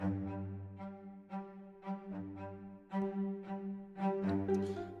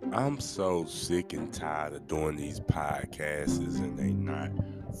I'm so sick and tired of doing these podcasts and they not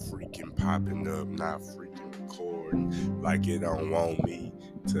freaking popping up, not freaking recording like it don't want me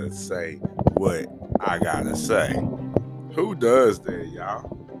to say what I gotta say. Who does that,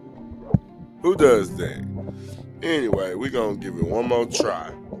 y'all? Who does that? Anyway, we gonna give it one more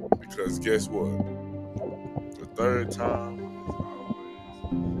try because guess what? The third time is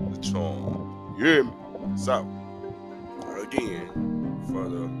always the charm. You hear me? So, again, for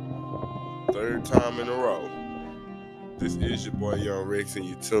the third time in a row, this is your boy Young Rex, and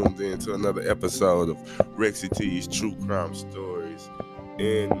you tuned in to another episode of Rexy T's True Crime Stories.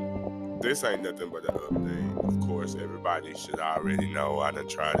 And this ain't nothing but an update. Of course, everybody should already know I done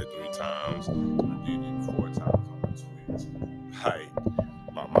tried it 3 times. I did it 4 times on the Twitch.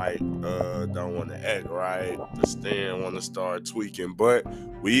 My mic don't want to act right. The stand want to start tweaking, but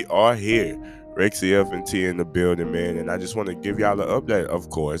we are here. Rexy F and T in the building, man, and I just want to give y'all an update, of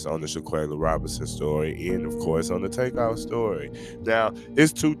course, on the shanqella Robertson story, and of course on the takeoff story. Now,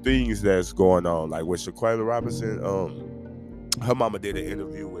 it's two things that's going on. Like with shanqella Robertson, her mama did an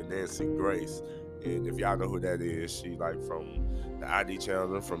interview with Nancy Grace, and if y'all know who that is, she like from the ID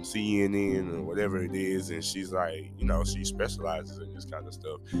channel, from CNN or whatever it is, and she's like, she specializes in this kind of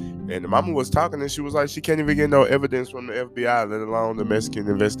stuff. And the mama was talking, and she was like, she can't even get no evidence from the FBI, let alone the Mexican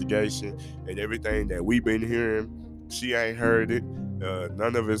investigation and everything that we've been hearing. She ain't heard it.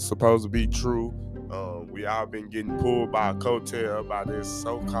 None of it's supposed to be true. We all been getting pulled by a coattail by this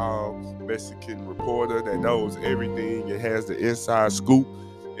so-called Mexican reporter that knows everything and has the inside scoop.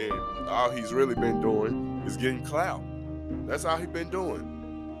 And all he's really been doing is getting clout. That's all he been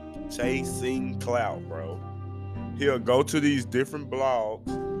doing. Chasing clout, bro. He'll go to these different blogs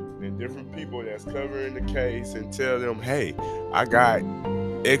and different people that's covering the case and tell them, hey, I got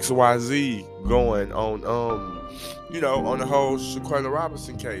XYZ going on on the whole Shaquella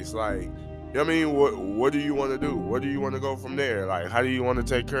Robinson case. Like, I mean, what do you want to do? Where do you want to go from there? Like, how do you want to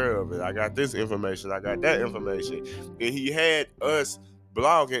take care of it? I got this information, I got that information. And he had us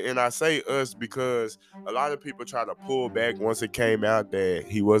blogging, and I say us because a lot of people try to pull back once it came out that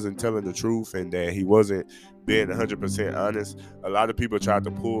he wasn't telling the truth and that he wasn't being 100% honest. A lot of people tried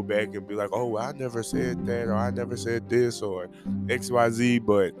to pull back and be like, oh, I never said that, or I never said this, or XYZ.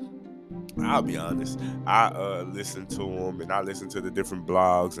 But I'll be honest. I listened to him, and I listened to the different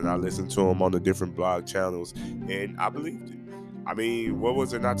blogs, and I listened to him on the different blog channels, and I believed it. I mean, what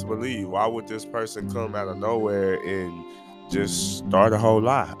was it not to believe? Why would this person come out of nowhere and just start a whole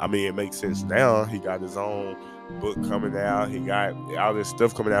lie? I mean, it makes sense now. He got his own book coming out. He got all this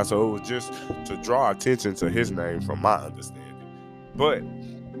stuff coming out, so it was just to draw attention to his name, from my understanding. But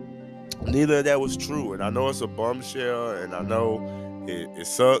neither of that was true, and I know it's a bombshell, and I know it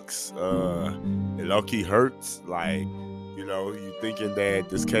sucks. It low-key hurts. Like, you thinking that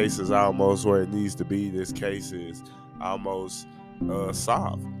this case is almost where it needs to be. This case is almost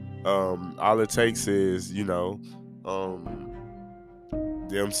solved. All it takes is,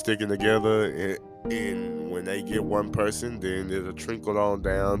 them sticking together, and when they get one person, then it'll trickle on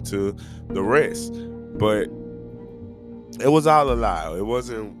down to the rest. But it was all a lie. It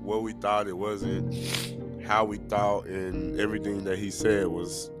wasn't what we thought. It wasn't how we thought, and everything that he said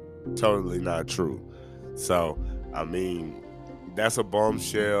was totally not true. So, I mean, that's a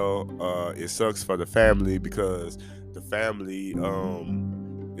bombshell. It sucks for the family because the family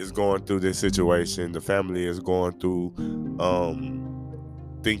is going through this situation. The family is going through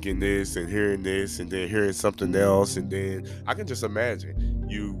thinking this and then hearing something else, and then I can just imagine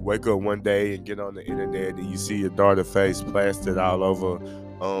you wake up one day and get on the internet and you see your daughter's face plastered all over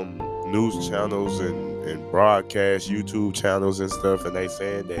news channels and broadcast YouTube channels and stuff, and they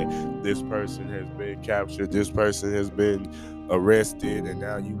saying that this person has been captured, this person has been arrested, and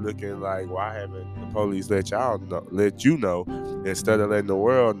now you looking like, why haven't the police let you know instead of letting the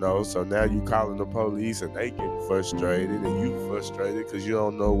world know? So now you calling the police and they getting frustrated, and you frustrated because you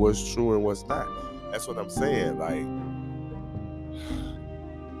don't know what's true and what's not. That's what I'm saying. Like,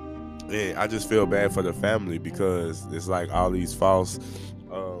 man, I just feel bad for the family because it's like all these false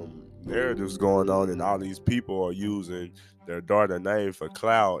narratives going on, and all these people are using their daughter name for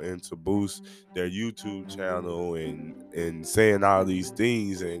clout and to boost their YouTube channel and saying all these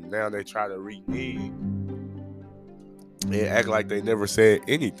things, and now they try to renege and act like they never said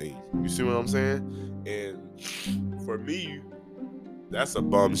anything. You see what I'm saying? And for me, that's a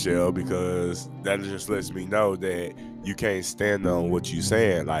bombshell because that just lets me know that you can't stand on what you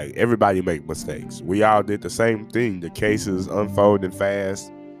saying. Like, everybody make mistakes. We all did the same thing. The case is unfolding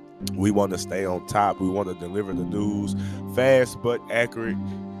fast. We want to stay on top. We want to deliver the news fast but accurate.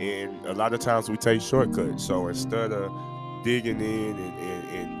 And a lot of times we take shortcuts. So instead of digging in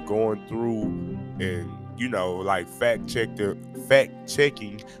and going through and like fact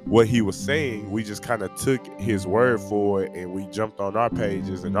checking what he was saying. We just kind of took his word for it, and we jumped on our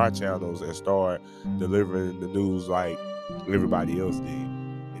pages and our channels and started delivering the news like everybody else did.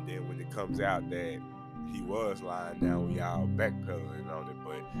 And then when it comes out that he was lying, now we all backpedaling on it.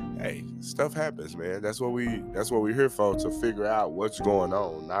 But hey, stuff happens, man. That's what we're here for, to figure out what's going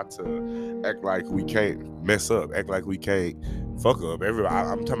on, not to act like we can't mess up, act like we can't fuck up.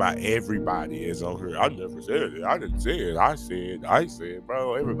 I'm talking about everybody is on here. I never said it. I didn't say it. I said,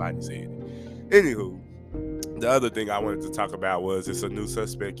 bro, everybody said it. Anywho, the other thing I wanted to talk about was it's a new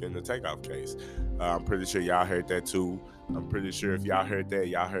suspect in the Takeoff case. I'm pretty sure y'all heard that too. I'm pretty sure if y'all heard that,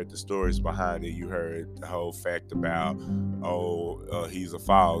 y'all heard the stories behind it. You heard the whole fact about, he's a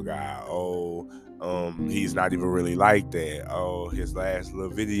fall guy. He's not even really like that. His last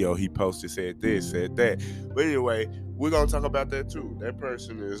little video he posted said this, said that. But anyway, we're going to talk about that too. That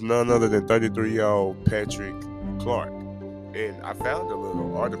person is none other than 33-year-old Patrick Clark. And I found a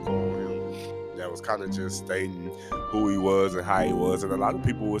little article on him that was kind of just stating who he was and how he was. And a lot of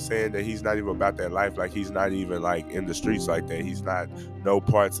people were saying that he's not even about that life. Like, he's not even like in the streets like that. He's not no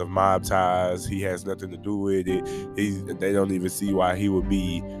parts of mob ties. He has nothing to do with it. They don't even see why he would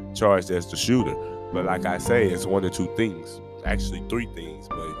be charged as the shooter. But like I say, it's one or two things. Actually, three things.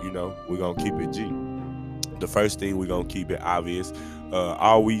 But, we're going to keep it G. The first thing, we're going to keep it obvious.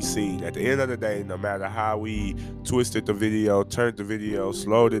 All we seen at the end of the day, no matter how we twisted the video, turned the video,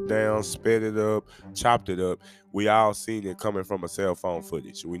 slowed it down, sped it up, chopped it up, we all seen it coming from a cell phone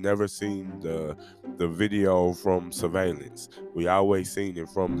footage. We never seen the video from surveillance. We always seen it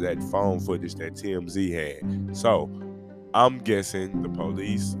from that phone footage that TMZ had. So I'm guessing the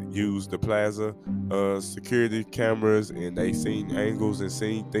police used the plaza security cameras, and they seen angles and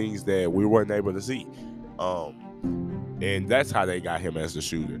seen things that we weren't able to see. And that's how they got him as the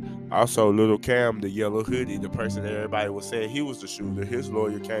shooter. Also, Little Cam, the yellow hoodie, the person that everybody was saying he was the shooter, his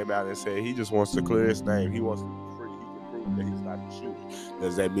lawyer came out and said he just wants to clear his name. He wants to be free. He can prove that he's not the shooter.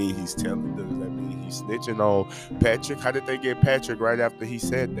 Does that mean he's telling? Does that mean he's snitching on Patrick? How did they get Patrick right after he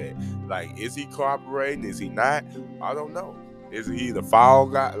said that? Like, is he cooperating? Is he not? I don't know. Is he the fall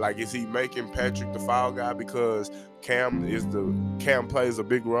guy? Like, is he making Patrick the fall guy because Cam plays a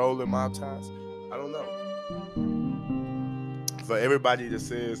big role in mob ties? I don't know. For everybody that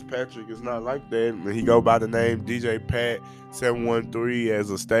says Patrick is not like that, and he go by the name DJ Pat 713 as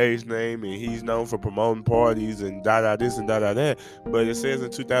a stage name, and he's known for promoting parties and da this and da that. But it says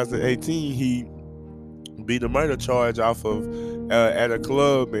in 2018 he beat a murder charge off of at a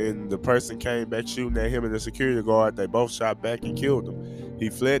club, and the person came back shooting at him and the security guard. They both shot back and killed him. He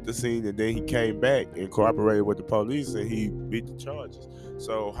fled the scene, and then he came back and cooperated with the police, and he beat the charges.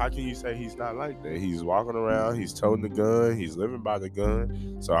 So how can you say he's not like that? He's walking around, he's toting the gun, he's living by the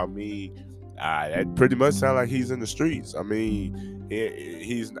gun. So I mean, that pretty much sounds like he's in the streets. I mean,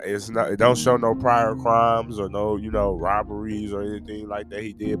 it don't show no prior crimes or no robberies or anything like that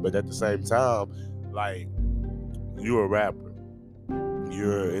he did. But at the same time, like, you're a rapper,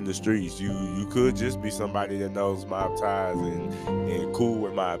 you're in the streets, you could just be somebody that knows mob ties and cool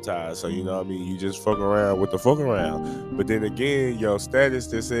with mob ties. So you just fuck around with the fuck around. But then again, your status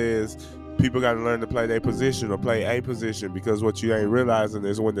that says people got to learn to play their position or play a position, because what you ain't realizing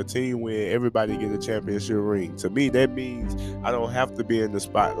is when the team win, everybody get a championship ring. To me, that means I don't have to be in the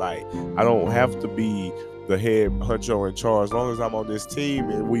spotlight. I don't have to be the head honcho in charge. As long as I'm on this team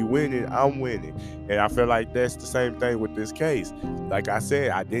and we winning, I'm winning. And I feel like that's the same thing with this case. Like I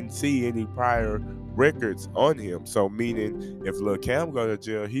said, I didn't see any prior records on him. So meaning if Lil Cam go to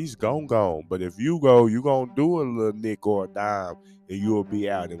jail, he's gone. But if you go, you gonna do a little nick or a dime and you'll be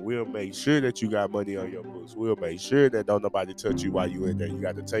out. And we'll make sure that you got money on your books. We'll make sure that don't nobody touch you while you in there. You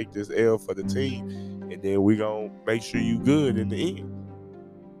got to take this L for the team, and then we gonna make sure you good in the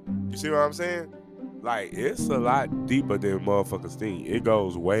end. You see what I'm saying? Like, it's a lot deeper than motherfuckers think. It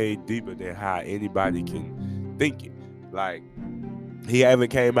goes way deeper than how anybody can think it. Like, he haven't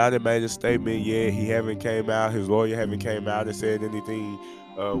came out and made a statement yet. He haven't came out. His lawyer haven't came out and said anything.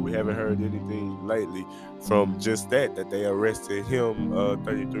 We haven't heard anything lately from just that they arrested him,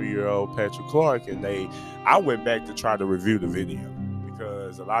 33-year-old Patrick Clark. And I went back to try to review the video,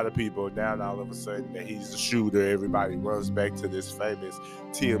 because a lot of people now all of a sudden that he's the shooter, everybody runs back to this famous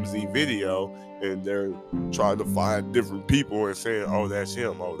TMZ video, and they're trying to find different people and saying, oh, that's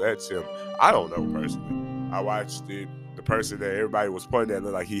him, oh, that's him. I don't know personally. I watched it. The person that everybody was pointing at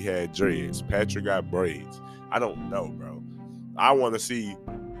looked like he had dreads. Patrick got braids. I don't know, bro. I want to see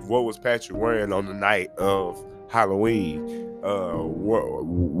what was Patrick wearing on the night of Halloween.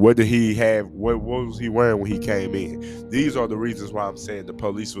 what did he have? What was he wearing when he came in? These are the reasons why I'm saying the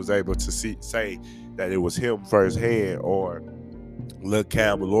police was able to say that it was him firsthand, or Lil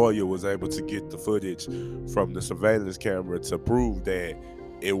Cam lawyer was able to get the footage from the surveillance camera to prove that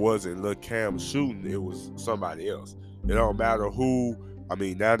it wasn't Lil Cam shooting, it was somebody else. It don't matter who. I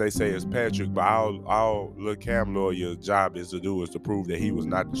mean, now they say it's Patrick, but all Lil Cam lawyer's job is to prove that he was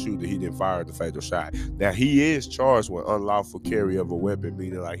not the shooter. He didn't fire the fatal shot. Now, he is charged with unlawful carry of a weapon,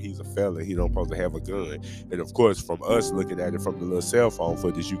 meaning like he's a felon. He don't supposed to have a gun. And of course, from us looking at it from the little cell phone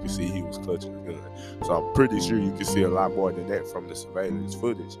footage, you can see he was clutching a gun. So I'm pretty sure you can see a lot more than that from the surveillance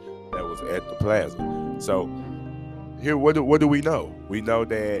footage that was at the plaza. So here, what do we know? We know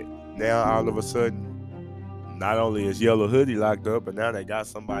that now all of a sudden, not only is Yellow Hoodie locked up, but now they got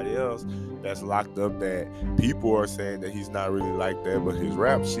somebody else that's locked up that people are saying that he's not really like that, but his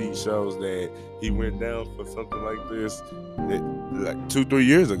rap sheet shows that he went down for something like this like 2-3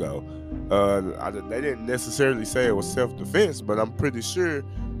 years ago. They didn't necessarily say it was self-defense, but I'm pretty sure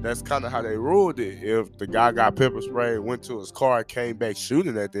that's kind of how they ruled it. If the guy got pepper sprayed, went to his car, came back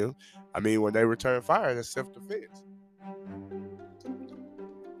shooting at them, I mean, when they return fire, that's self-defense.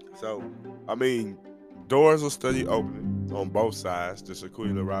 So, I mean, doors are steady opening on both sides, the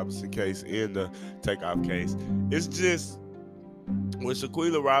Shanqella Robinson case and the Takeoff case. It's just, with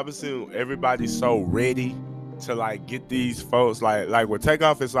Shanqella Robinson, everybody's so ready to like get these folks, like with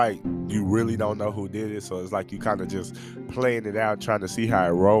Takeoff, it's like you really don't know who did it, so it's like you kind of just playing it out, trying to see how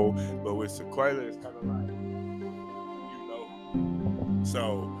it roll. But with Shanqella, it's kind of like, you know.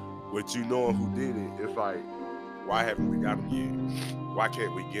 So with you knowing who did it, it's like, why haven't we got him yet? Why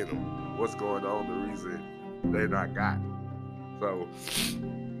can't we get him? What's going on? The reason they're not got. So,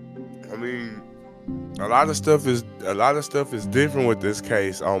 I mean, a lot of stuff is different with this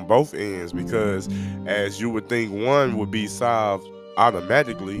case on both ends, because as you would think one would be solved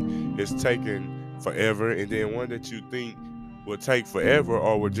automatically, it's taking forever, and then one that you think would take forever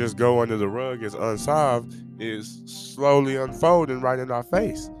or would just go under the rug as unsolved is slowly unfolding right in our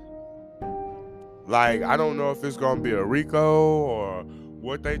face. Like, I don't know if it's gonna be a Rico or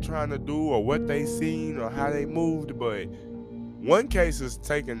what they trying to do or what they seen or how they moved, but one case is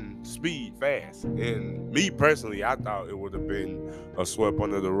taking speed fast. And me personally, I thought it would have been a swept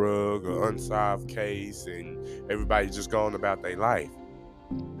under the rug, an unsolved case, and everybody just going about their life.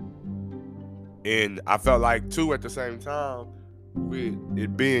 And I felt like too at the same time, with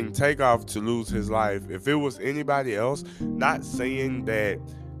it being Takeoff to lose his life, if it was anybody else, not saying that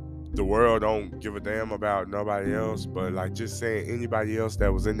the world don't give a damn about nobody else, but like just saying anybody else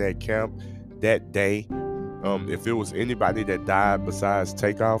that was in that camp that day, if it was anybody that died besides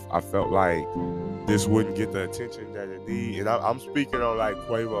Takeoff, I felt like this wouldn't get the attention that it need. And I'm speaking on like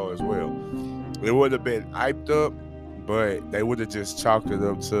Quavo as well. It would have been hyped up, but they would have just chalked it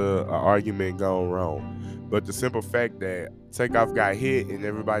up to an argument gone wrong. But the simple fact that Takeoff got hit and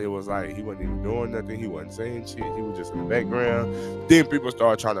everybody was like, he wasn't even doing nothing, he wasn't saying shit, he was just in the background. Then people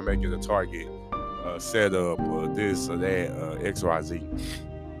started trying to make it a target setup or this or that, XYZ.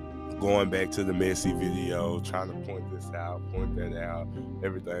 Going back to the messy video, trying to point this out, point that out,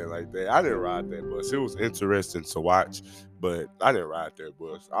 everything like that. I didn't ride that bus. It was interesting to watch, but I didn't ride that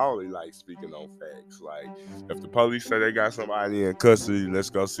bus. I only like speaking on facts. Like, if the police say they got somebody in custody,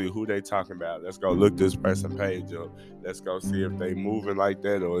 let's go see who they talking about. Let's go look this person page up. Let's go see if they moving like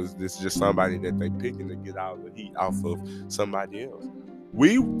that, or is this just somebody that they picking to get all the heat off of somebody else.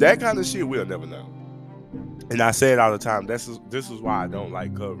 That kind of shit we'll never know. And I say it all the time. This is why I don't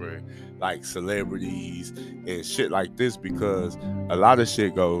like covering like celebrities and shit like this, because a lot of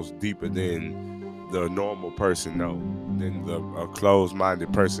shit goes deeper than the normal person know, than a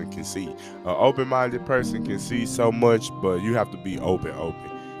closed-minded person can see. An open-minded person can see so much, but you have to be open,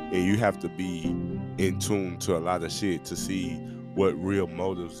 and you have to be in tune to a lot of shit to see what real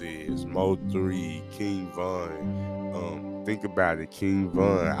motives is. Mo 3, King Von. Think about it, King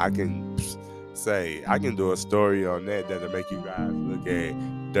Von. I can do a story on that'll make you guys look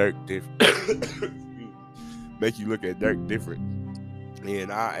at Dirk different. Make you look at Dirk different.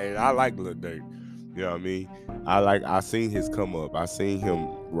 And I like Lil Dirk. You know what I mean? I seen his come up. I seen him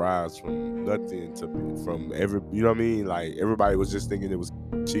rise from nothing from every, you know what I mean? Like, everybody was just thinking it was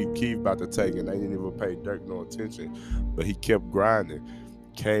Chief Keef about to take it. They didn't even pay Dirk no attention. But he kept grinding.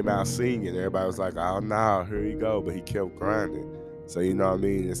 Came out singing. Everybody was like, oh no, here he go. But he kept grinding. So, you know what I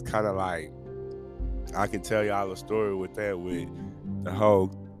mean? It's kind of like, I can tell y'all a story with that, with the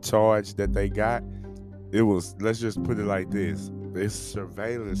whole charge that they got. It was, let's just put it like this. There's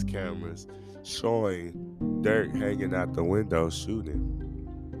surveillance cameras showing Dirk hanging out the window shooting.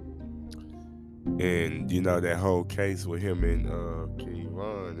 And you know that whole case with him and King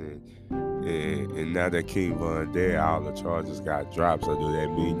Von, and now that King Von dead, all the charges got dropped. So do that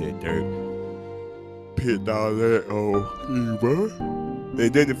mean that Dirk picked all that on King Von?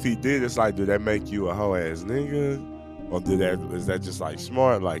 And then if he did, it's like, do that make you a hoe ass nigga? Or is that just like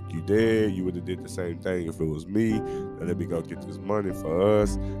smart? Like, you dead, you would have did the same thing if it was me. Now let me go get this money for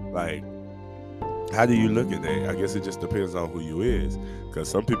us. Like, how do you look at that? I guess it just depends on who you is. Because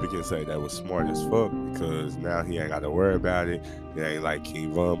some people can say that was smart as fuck because now he ain't got to worry about it. It ain't like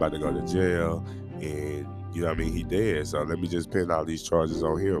King Von about to go to jail. And, you know what I mean? He dead. So let me just pin all these charges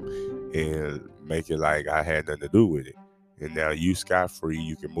on him and make it like I had nothing to do with it. And now you scot-free.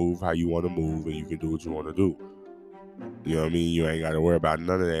 You can move how you want to move and you can do what you want to do. You know what I mean? You ain't got to worry about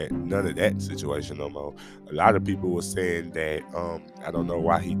none of that situation no more. A lot of people were saying that I don't know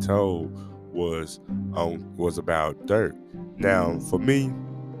why he told was about Dirk. Now, for me,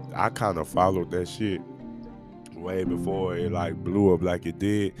 I kind of followed that shit way before it like blew up like it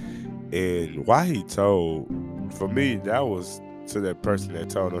did. And why he told, for me, that was to that person that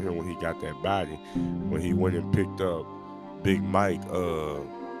told on him when he got that body, when he went and picked up Big Mike,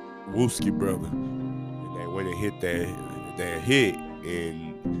 Wooski brother. When it hit that hit,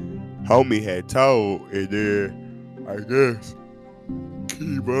 and homie had told, and then I guess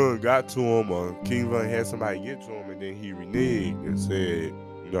King Von got to him, or King Von had somebody get to him, and then he reneged and said,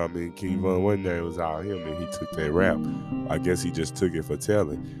 you know what I mean, King Von wasn't there, it was all him, and he took that rap. I guess he just took it for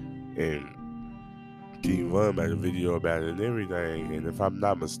telling. And King Von made a video about it and everything, and if I'm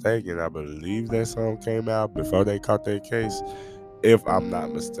not mistaken, I believe that song came out before they caught that case. If I'm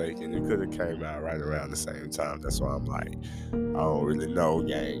not mistaken, it could have came out right around the same time. That's why I'm like, I don't really know,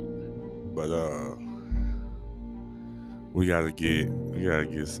 gang. But we gotta get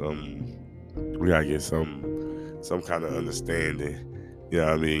some kind of understanding. You know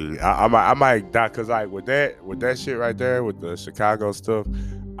what I mean? I might die because like with that shit right there with the Chicago stuff.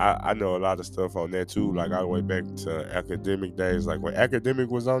 I know a lot of stuff on there too, like all the way back to academic days. Like when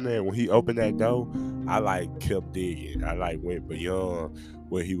academic was on there, when he opened that door, I like kept digging. I like went beyond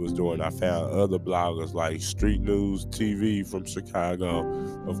what he was doing. I found other bloggers like Street News TV from Chicago.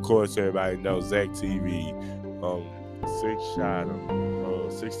 Of course, everybody knows Zach TV,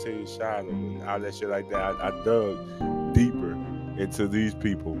 16 shot him, and all that shit like that. I dug deeper into these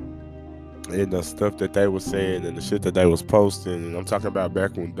people and the stuff that they were saying and the shit that they was posting. And I'm talking about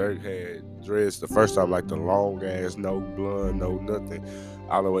back when Dirk had dreads the first time, like the long ass, no blood, no nothing,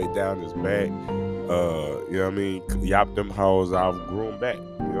 all the way down his back. You know what I mean? Yop them hoes off, grew them back. You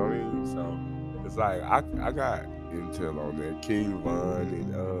know what I mean? So it's like I got intel on that. King Von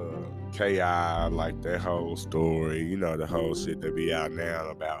and K.I., like that whole story. You know, the whole shit that be out now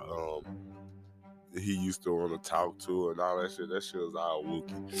about he used to want to talk to and all that shit. That shit was all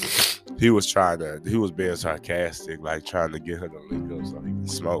wookie. He was being sarcastic, like trying to get her to link up so he can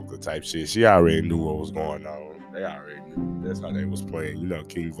smoke the type shit. She already knew what was going on. They already knew. That's how they was playing. You know,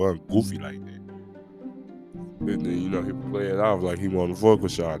 King Von goofy like that. And then, you know, he play it off like he wanted to fuck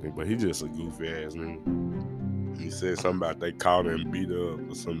with Shawty, but he just a goofy ass nigga. He said something about they caught him beat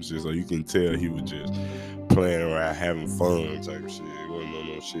up or some shit, so you can tell he was just playing around, having fun type shit. It wasn't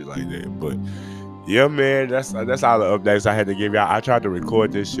no shit like that, but yeah, man, that's all the updates I had to give y'all. I tried to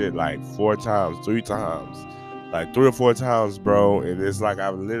record this shit like 3 times, like 3 or 4 times, bro. And it's like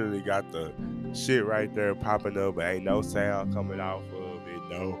I've literally got the shit right there popping up, but ain't no sound coming off of it.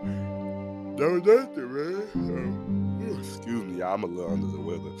 No nothing, man. Excuse me, y'all. I'm a little under the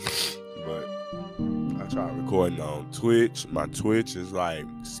weather, but I tried recording on Twitch. My Twitch is like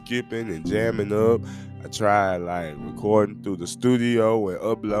skipping and jamming up. I tried like recording through the studio and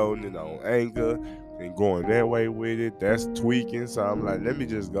uploading it on Anchor and going that way with it. That's tweaking. So I'm like, let me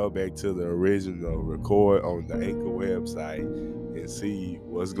just go back to the original record on the Anchor website and see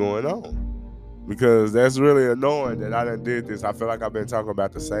what's going on. Because that's really annoying that I done did this. I feel like I've been talking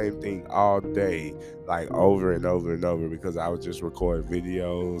about the same thing all day, like over and over and over, because I was just recording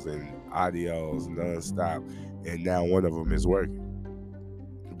videos and audios nonstop, and now one of them is working.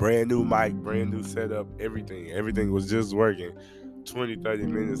 Brand new mic, brand new setup, everything was just working 20-30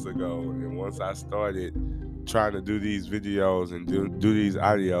 minutes ago. And once I started trying to do these videos and do these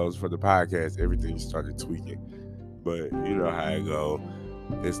audios for the podcast, everything started tweaking. But you know how it go.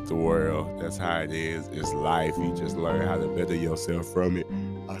 It's the world. That's how it is. It's life. You just learn how to better yourself from it.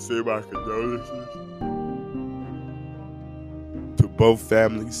 I say my condolences to both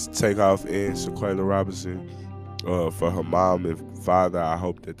families, Takeoff and Shanqella Robertson. For her mom and father, I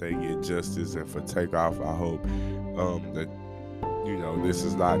hope that they get justice. And for Takeoff, I hope that, this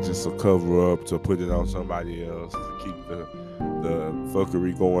is not just a cover up to put it on somebody else to keep the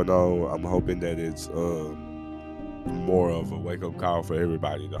fuckery going on. I'm hoping that it's more of a wake-up call for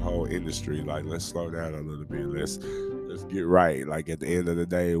everybody, the whole industry. Like, let's slow down a little bit. Let's get right. Like, at the end of the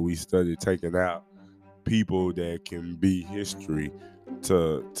day, we studied taking out people that can be history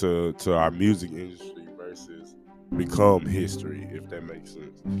to our music industry versus become history, if that makes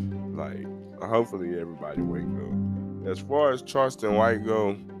sense. Like, hopefully everybody wake up. As far as Charleston White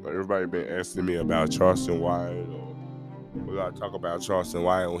go, everybody been asking me about Charleston White, or will I talk about Charleston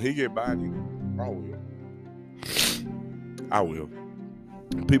White when he get bodied? I will.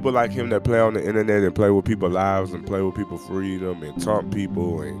 People like him that play on the internet and play with people's lives and play with people's freedom and taunt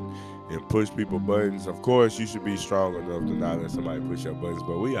people and push people's buttons. Of course, you should be strong enough to not let somebody push your buttons,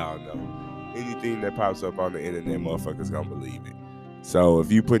 but we all know anything that pops up on the internet, motherfuckers gonna believe it. So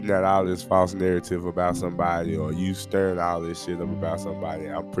if you putting out all this false narrative about somebody, or you stirring all this shit up about somebody,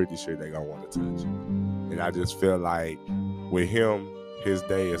 I'm pretty sure they gonna want to touch you. And I just feel like with him, his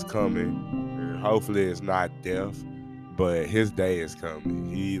day is coming. And hopefully it's not death, but his day is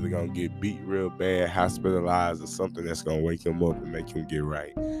coming. He either gonna get beat real bad, hospitalized, or something that's gonna wake him up and make him get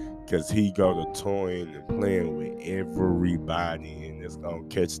right. Cause he go to toying and playing with everybody, and it's gonna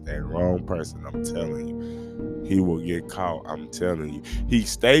catch that wrong person. I'm telling you, he will get caught. I'm telling you, he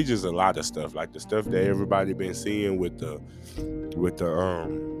stages a lot of stuff, like the stuff that everybody been seeing with the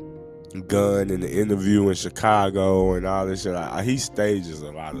gun in the interview in Chicago and all this shit. He stages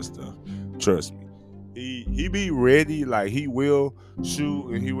a lot of stuff. Trust me. He be ready, like he will shoot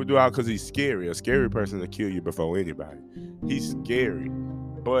and he will do all, because he's scary. A scary person will kill you before anybody. He's scary,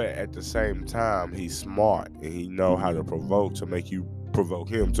 but at the same time, he's smart and he know how to provoke to make you provoke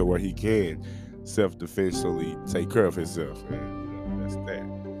him to where he can self-defensively take care of himself. And that's that.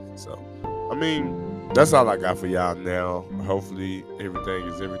 So, I mean, that's all I got for y'all now. Hopefully everything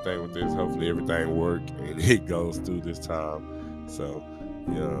is everything with this. Hopefully everything work and it goes through this time. So,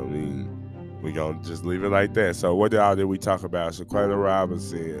 you know what I mean? We gonna just leave it like that. So what all did we talk about? Shanqella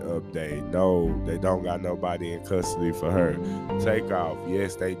Robinson update. No, they don't got nobody in custody for her. Takeoff.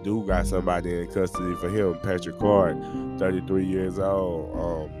 Yes, they do got somebody in custody for him. Patrick Clark, 33 years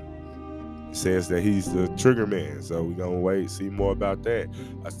old. Says that he's the trigger man. So we're gonna wait, see more about that.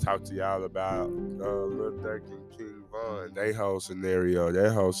 Let's talk to y'all about Lil Durk and King Von, their whole scenario,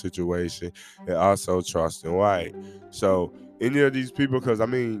 their whole situation, and also Charleston White. So any of these people, because I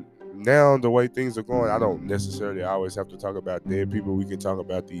mean, now the way things are going, I don't necessarily always have to talk about dead people. We can talk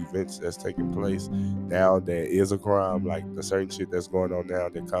about the events that's taking place now that is a crime, like the certain shit that's going on now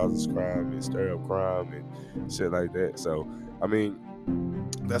that causes crime and stir up crime and shit like that. So I mean,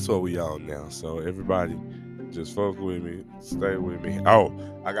 that's what we on now. So everybody, just fuck with me, stay with me. Oh,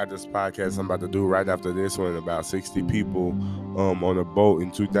 I got this podcast I'm about to do right after this one, about 60 people on a boat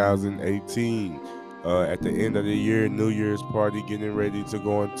in 2018. At the end of the year, New Year's party, getting ready to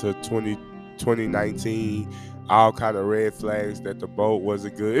go into 2019. All kind of red flags that the boat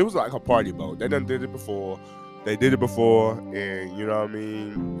wasn't good. It was like a party boat. They done did it before. They did it before, and you know what I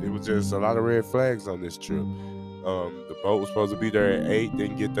mean? It was just a lot of red flags on this trip. The boat was supposed to be there at 8,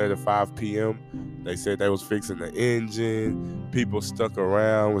 didn't get there at 5 p.m. They said they was fixing the engine. People stuck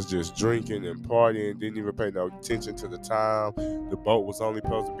around, was just drinking and partying, didn't even pay no attention to the time. The boat was only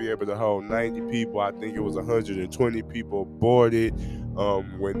supposed to be able to hold 90 people. I think it was 120 people boarded.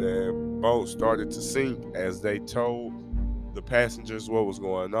 When the boat started to sink, as they told the passengers what was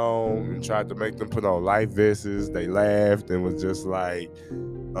going on and tried to make them put on life vests, they laughed and was just like,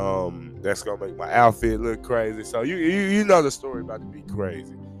 that's gonna make my outfit look crazy. So you know the story about to be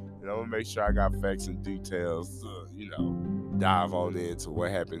crazy. And I'm gonna make sure I got facts and details to, dive on into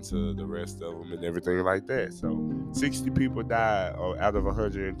what happened to the rest of them and everything like that. So 60 people died out of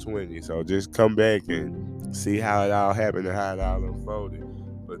 120. So just come back and see how it all happened and how it all unfolded.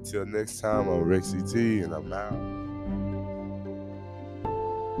 But till next time, I'm Rexy T and I'm out.